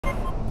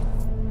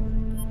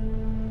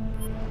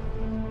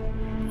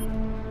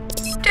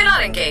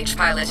not engage,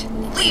 pilot.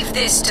 Leave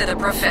this to the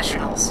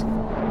professionals.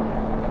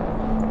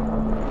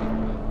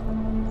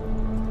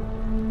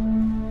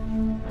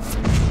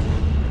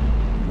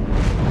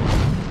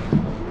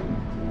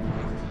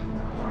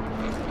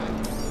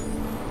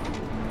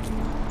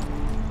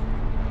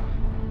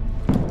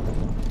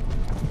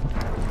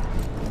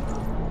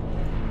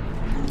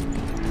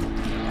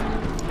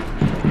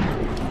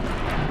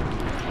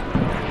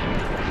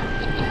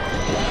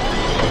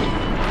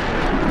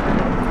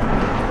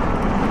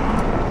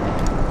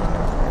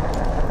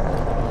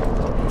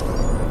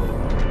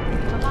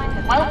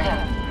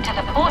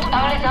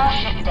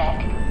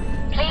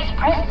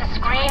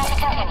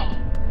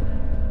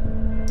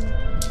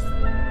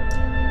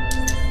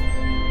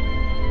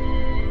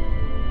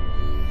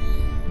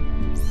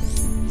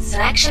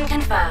 Selection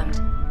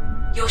confirmed.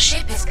 Your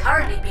ship is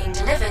currently being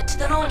delivered to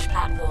the launch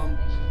platform.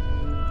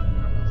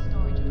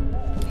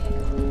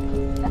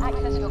 To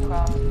access your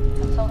craft,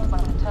 consult one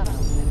of the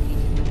terminals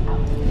located out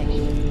the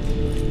station.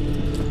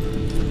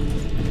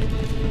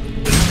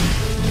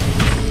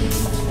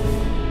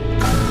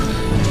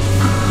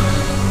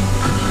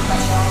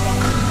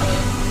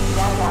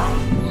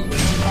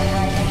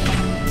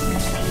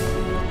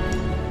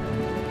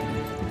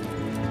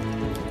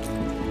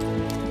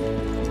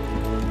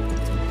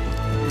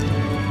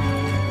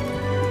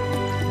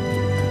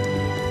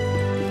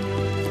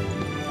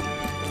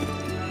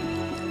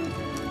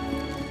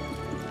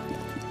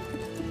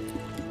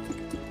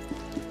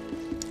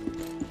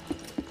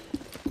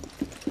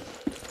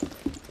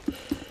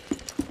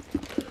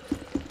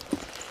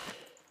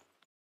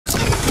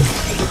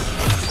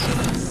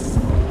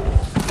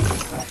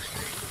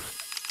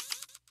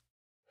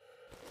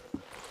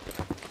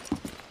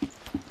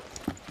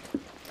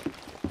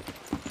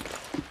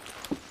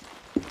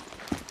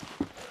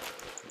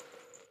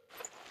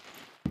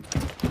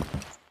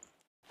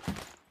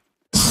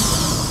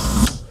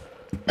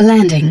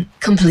 Landing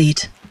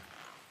complete.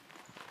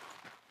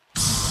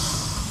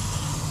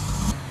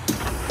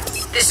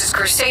 This is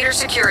Crusader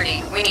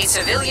Security. We need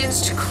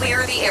civilians to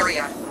clear the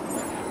area.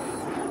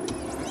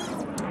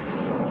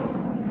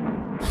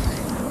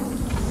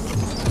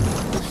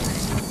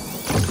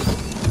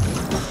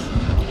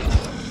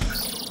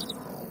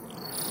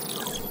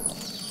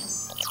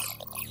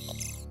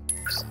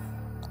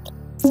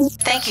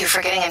 Thank you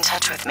for getting in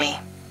touch with me.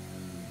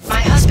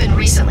 My husband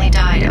recently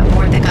died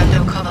aboard the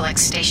Gundo Kovalek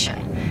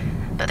station,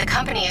 but the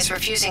company is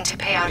refusing to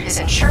pay out his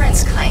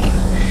insurance claim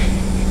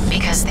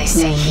because they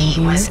say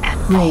he was at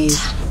fault.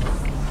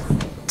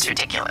 It's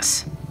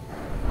ridiculous.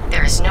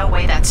 There is no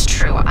way that's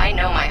true. I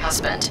know my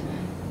husband.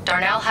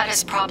 Darnell had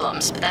his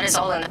problems, but that is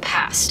all in the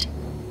past.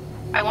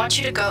 I want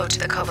you to go to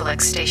the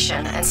Kovalek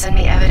station and send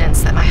me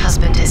evidence that my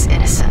husband is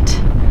innocent.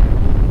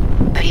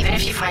 But even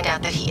if you find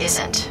out that he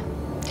isn't,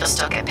 you'll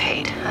still get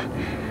paid.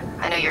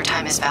 I know your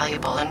time is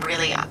valuable, and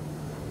really, I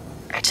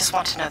just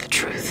want to know the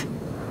truth.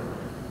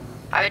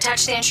 I've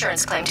attached the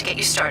insurance claim to get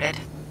you started.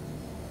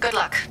 Good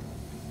luck.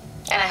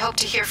 And I hope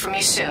to hear from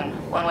you soon,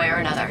 one way or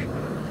another.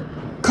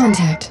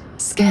 Contact.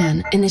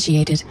 Scan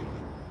initiated.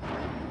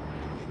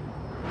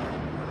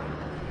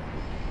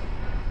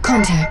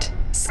 Contact.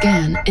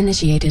 Scan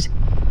initiated.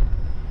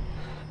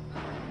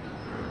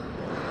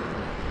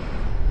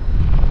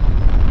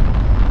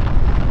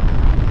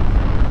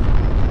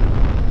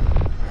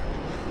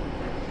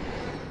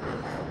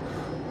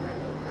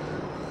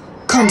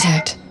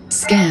 Contact.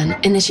 Scan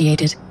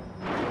initiated.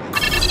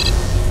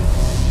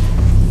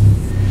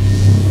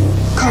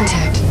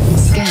 Contact.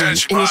 Scan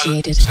Attention,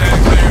 initiated. pilot.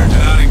 Stand clear. Do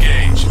not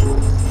engage.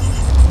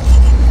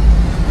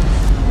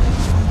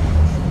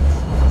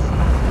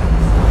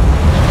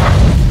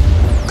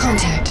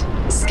 Contact.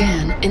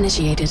 Scan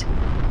initiated.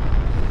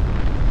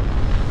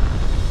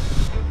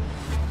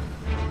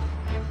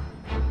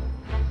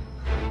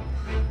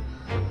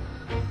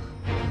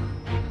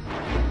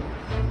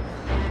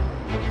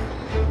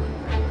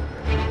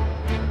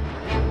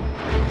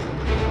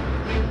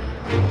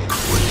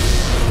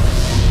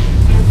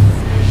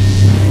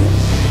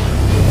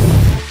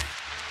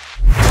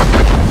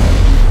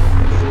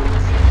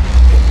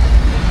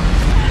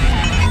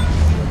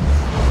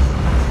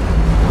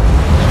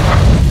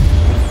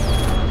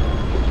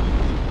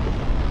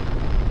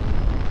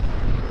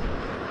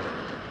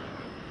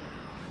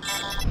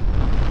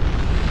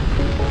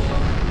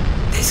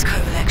 This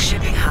Kovalek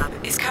shipping hub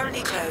is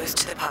currently closed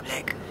to the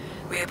public.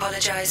 We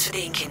apologize for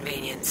the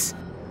inconvenience.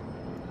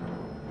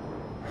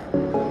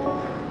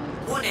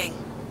 Warning.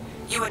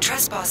 You are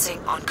trespassing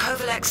on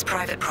Kovalek's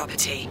private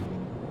property.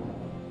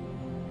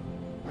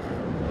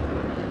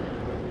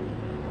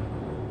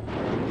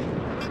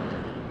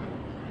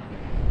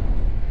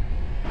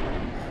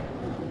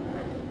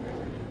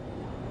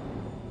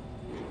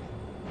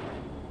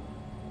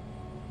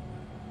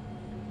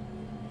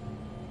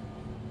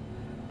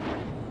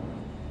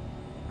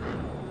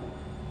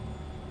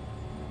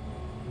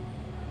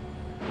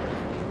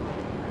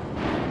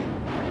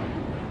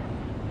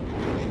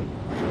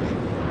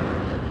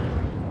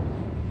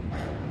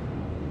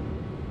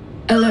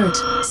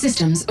 Alert.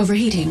 Systems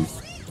overheating.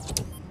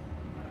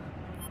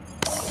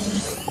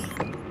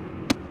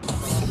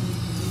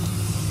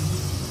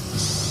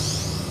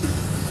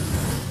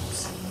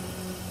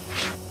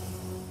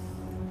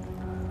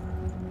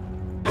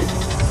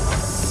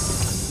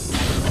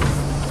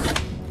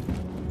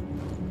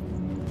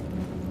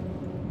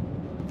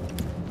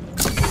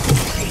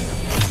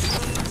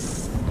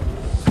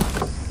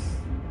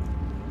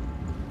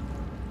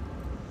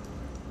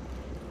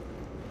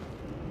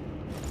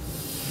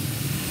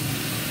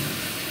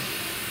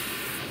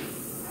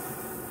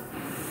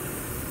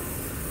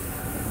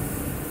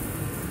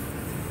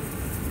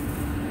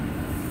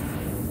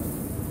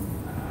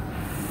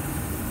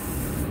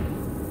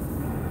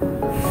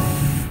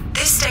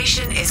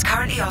 is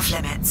currently off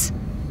limits.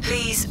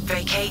 Please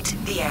vacate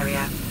the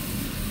area.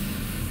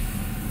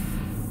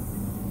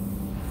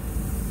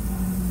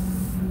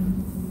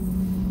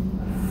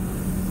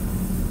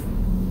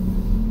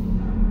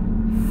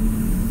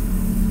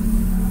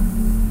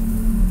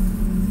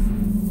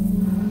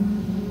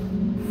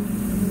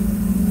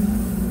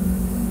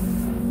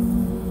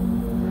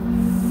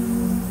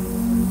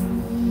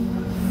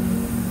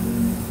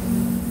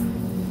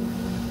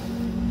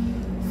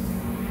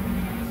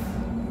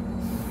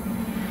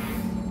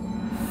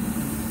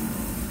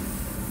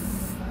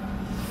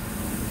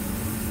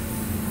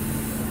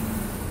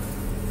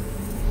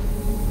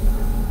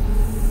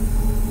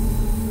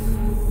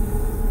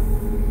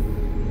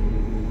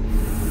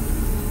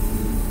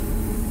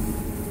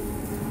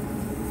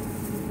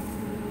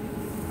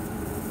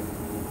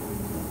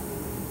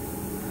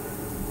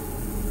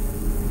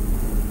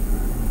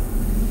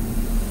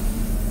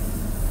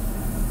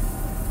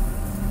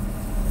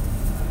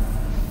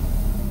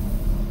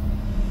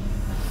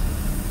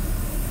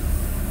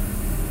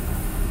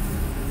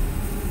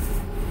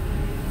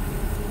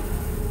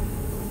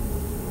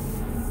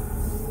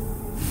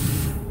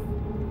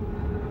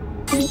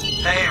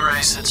 Hey,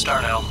 Race, it's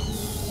Darnell.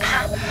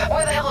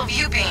 Where the hell have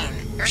you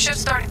been? Your shift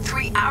started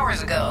 3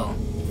 hours ago.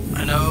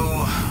 I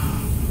know.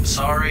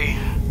 Sorry.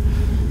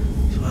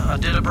 I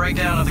did a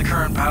breakdown of the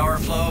current power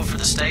flow for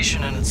the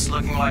station, and it's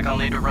looking like I'll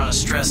need to run a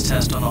stress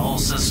test on the whole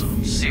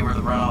system to see where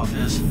the runoff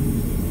is.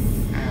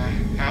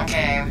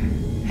 Okay.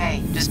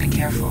 Hey, just be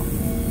careful.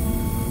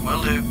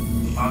 Will do.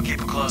 I'll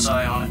keep a close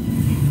eye on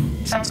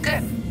it. Sounds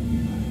good.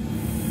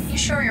 You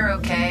sure you're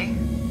okay?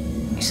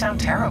 You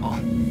sound terrible.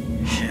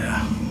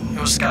 Yeah. It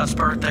was Scott's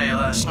birthday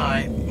last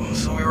night,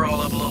 so we were all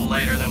up a little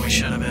later than we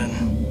should have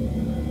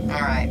been.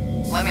 All right.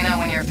 Let me know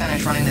when you're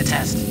finished running the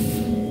test.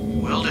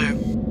 Will do.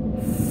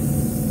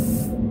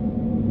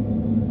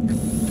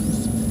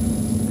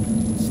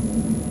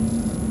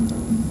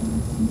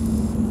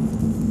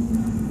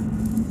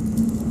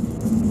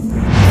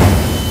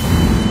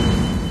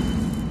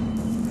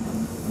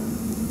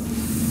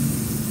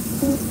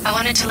 I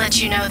wanted to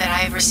let you know that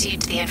I have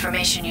received the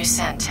information you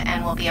sent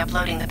and will be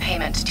uploading the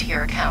payment to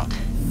your account.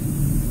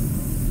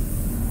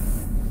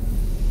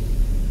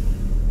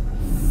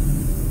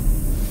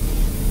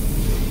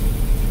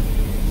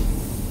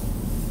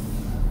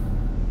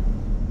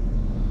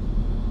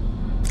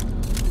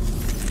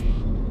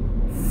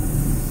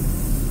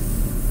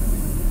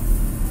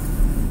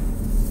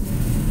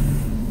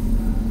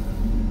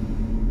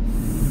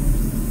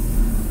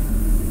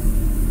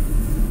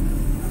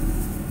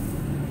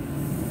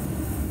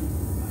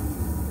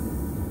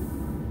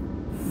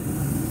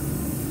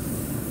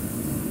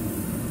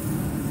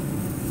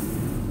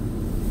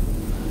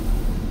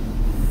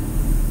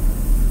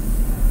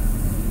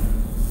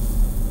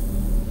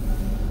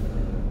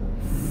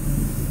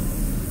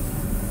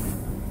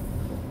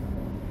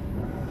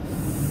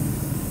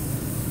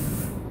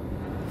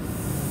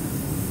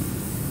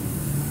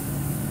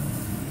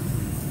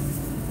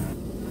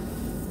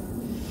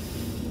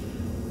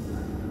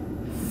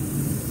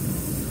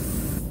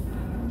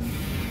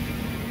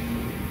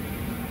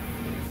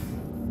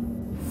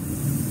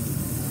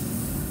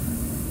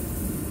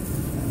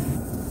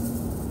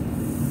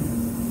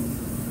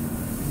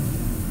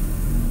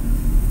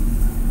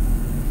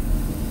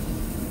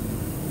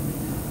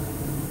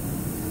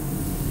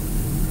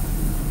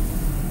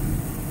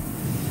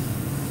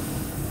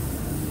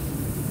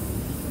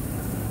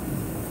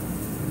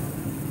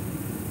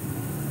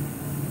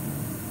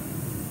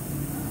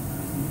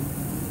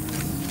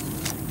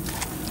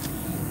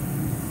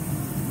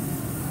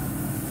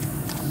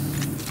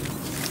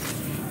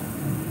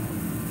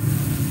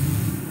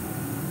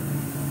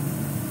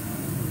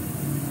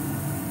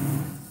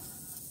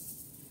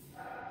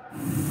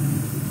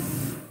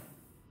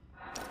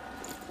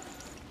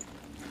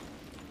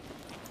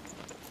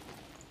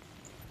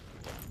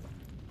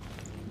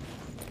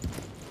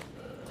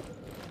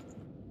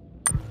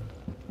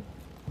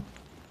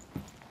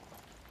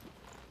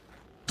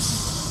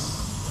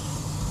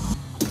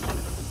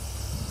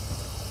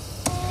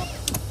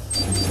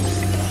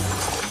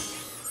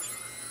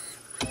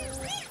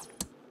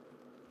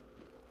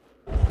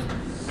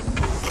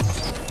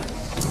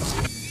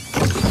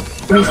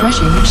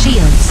 Refreshing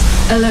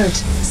shields. Alert.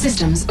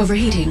 Systems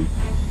overheating.